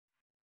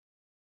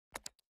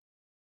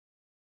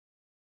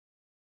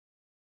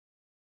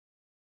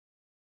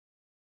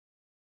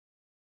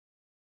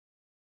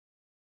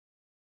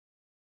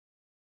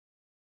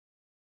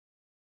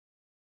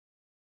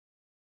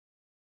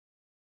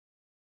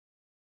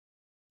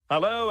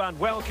Hello and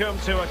welcome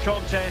to a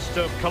contest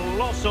of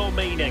colossal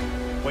meaning.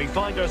 We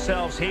find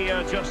ourselves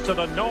here just to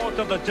the north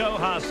of the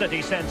Doha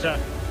city centre,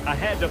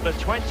 ahead of the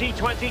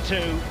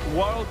 2022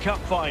 World Cup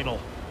final.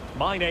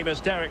 My name is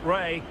Derek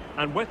Ray,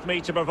 and with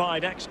me to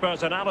provide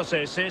expert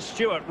analysis is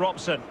Stuart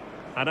Robson.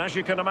 And as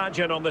you can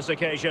imagine on this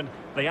occasion,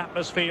 the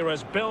atmosphere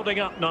is building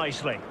up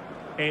nicely.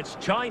 It's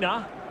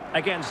China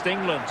against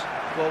England.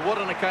 Well, what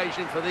an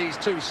occasion for these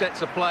two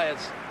sets of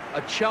players.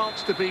 A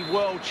chance to be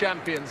world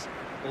champions.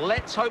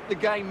 Let's hope the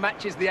game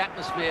matches the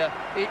atmosphere.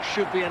 It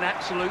should be an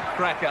absolute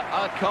cracker.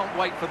 I can't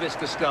wait for this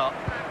to start.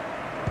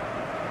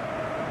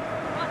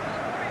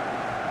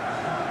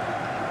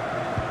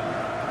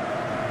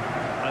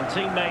 And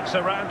teammates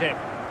around him.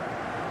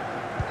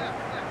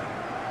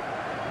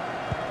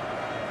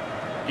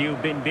 Liu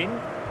Bin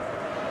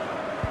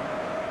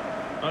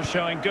are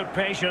showing good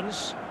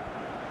patience.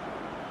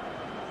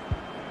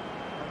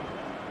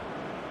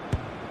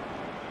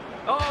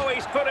 Oh,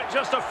 he's put it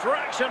just a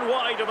fraction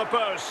wide of the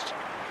post.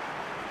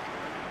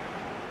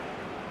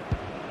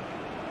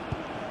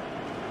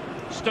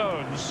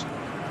 Stones.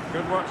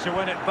 Good work to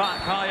win it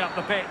back high up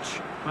the pitch.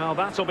 Well,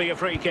 that'll be a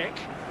free kick.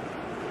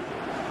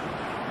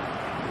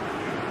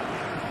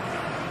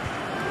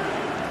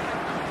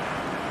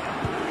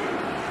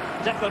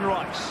 Declan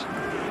Rice.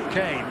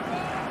 Kane.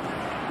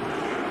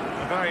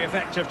 A very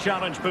effective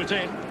challenge put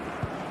in.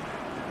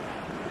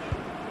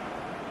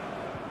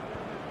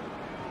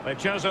 They've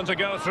chosen to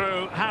go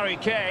through Harry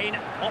Kane.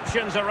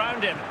 Options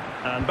around him.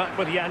 And back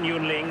with Yan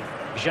Yunling.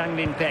 Zhang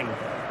Linpeng.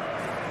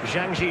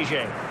 Zhang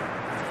Zhizhe.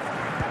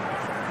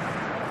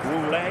 Wu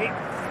Lei.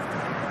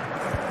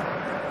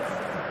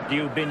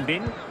 Liu Bin.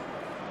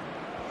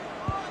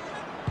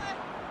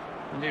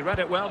 And he read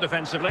it well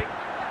defensively.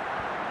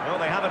 Well,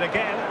 they have it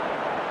again.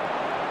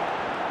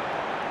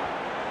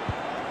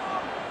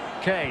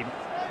 Kane.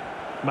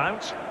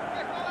 Mount.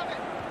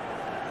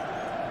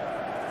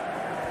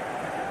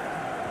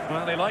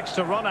 Well, he likes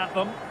to run at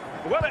them.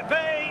 Will it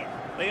be?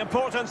 The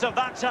importance of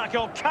that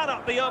tackle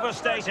cannot be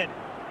overstated.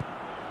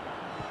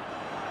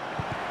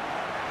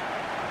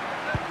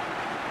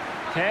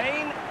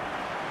 Kane.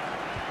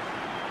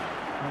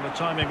 Well, the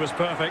timing was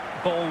perfect.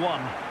 Ball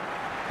one.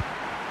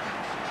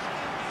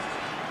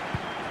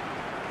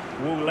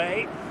 Wu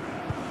Lei.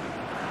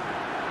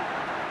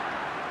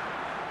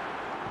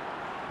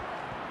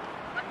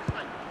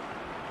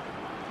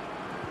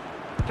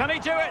 Can he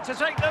do it to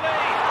take the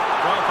lead?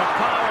 Well, for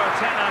power,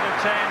 10 out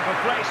of 10. For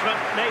placement,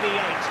 maybe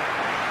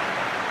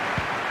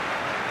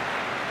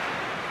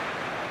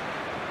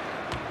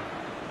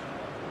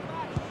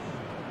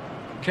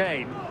 8.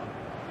 Kane.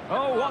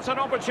 Oh, what an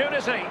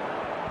opportunity.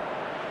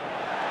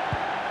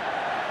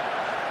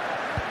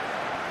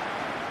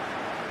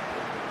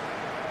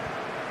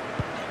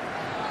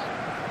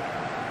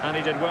 And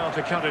he did well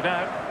to cut it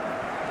out.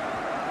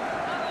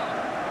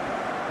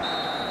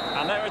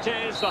 And there it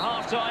is, the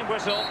half-time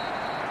whistle.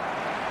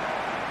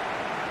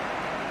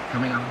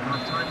 Coming up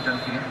half-time, don't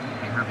forget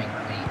we'll be having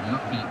a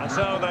lucky... And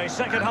so the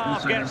second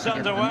half gets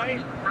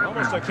underway.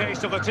 Almost a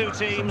case of the two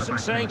teams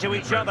saying to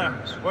each other,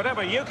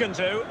 whatever you can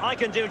do, I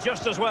can do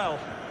just as well.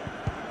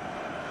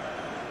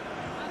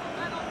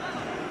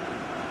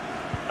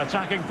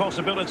 Attacking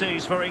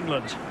possibilities for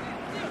England.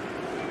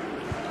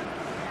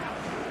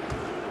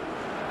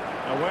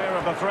 Aware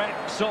of the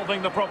threat,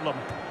 solving the problem.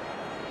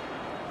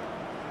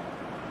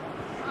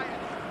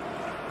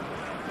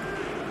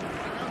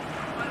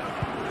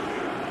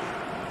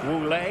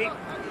 Wu Lei.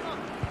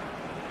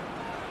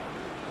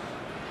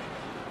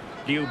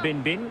 Liu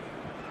Bin.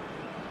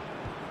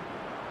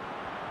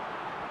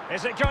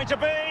 Is it going to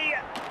be?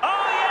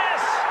 Oh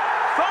yes!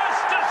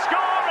 First to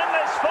score in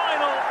this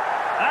final,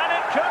 and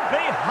it could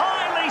be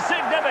highly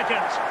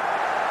significant.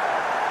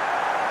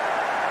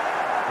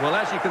 Well,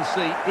 as you can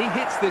see, he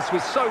hits this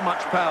with so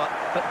much power,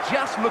 but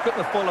just look at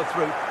the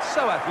follow-through.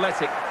 So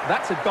athletic.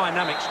 That's a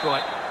dynamic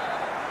strike.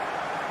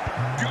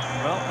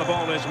 Well, the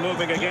ball is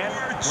moving again.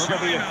 Will there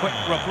be a quick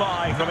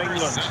reply from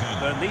England?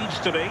 There needs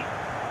to be.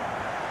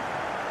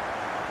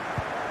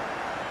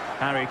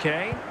 Harry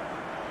Kane.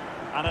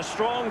 And a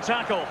strong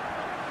tackle.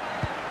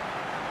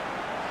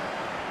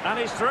 And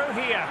he's through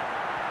here.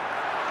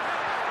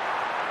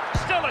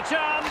 Still a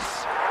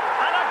chance.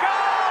 And a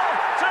goal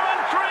to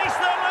increase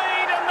the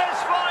lead in this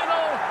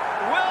final.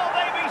 Will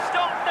they be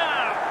stopped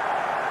now?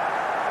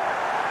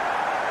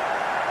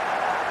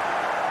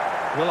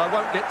 Well, I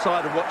won't get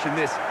tired of watching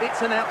this.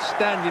 It's an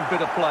outstanding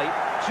bit of play.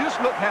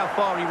 Just look how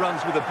far he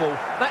runs with the ball.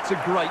 That's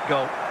a great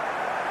goal.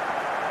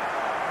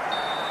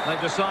 They've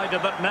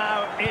decided that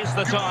now is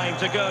the time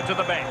to go to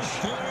the bench.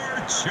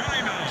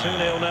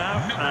 2-0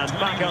 now, and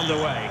back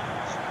underway.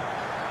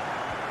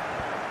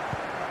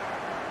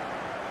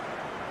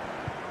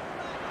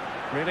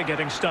 Really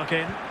getting stuck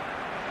in.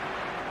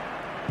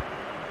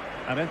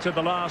 And into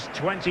the last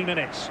 20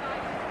 minutes.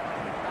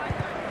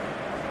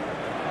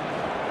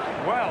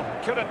 Well,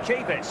 couldn't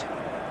keep it.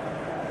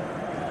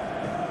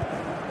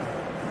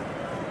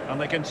 And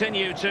they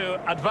continue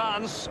to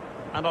advance,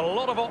 and a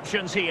lot of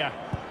options here.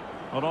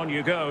 Well, on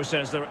you go,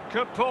 says there.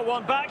 Could pull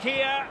one back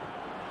here.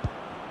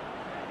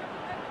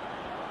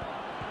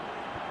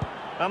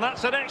 And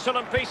that's an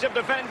excellent piece of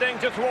defending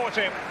to thwart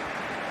him.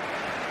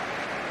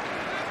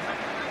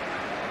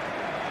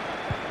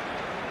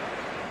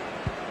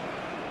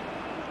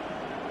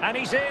 And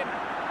he's in.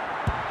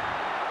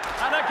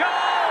 And a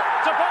goal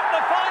to put the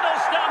final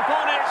stamp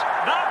on it.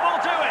 That will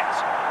do it.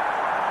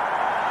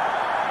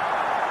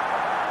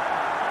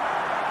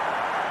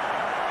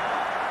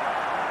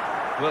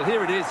 Well,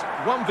 here it is,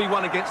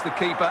 1v1 against the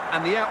keeper,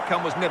 and the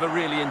outcome was never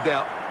really in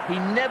doubt. He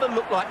never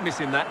looked like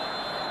missing that.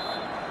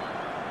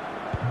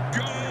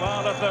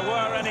 Well, if there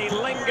were any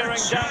lingering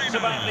doubts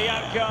about the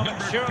outcome,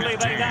 surely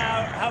they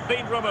now have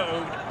been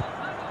removed.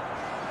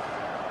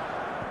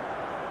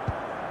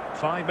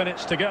 5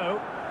 minutes to go.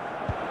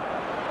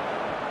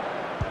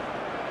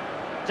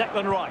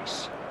 Declan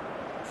Rice.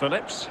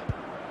 Phillips.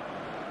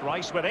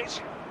 Rice with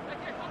it.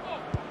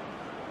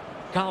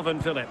 Calvin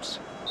Phillips.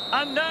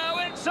 And now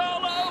it's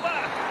all over.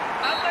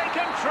 And they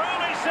can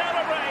truly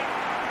celebrate.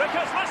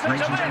 Because listen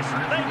to this,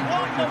 they've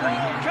won the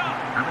World Cup.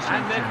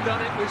 And they've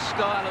done it with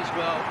style as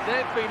well.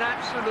 They've been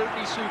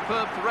absolutely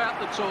superb throughout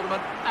the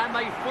tournament, and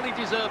they fully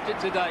deserved it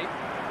today.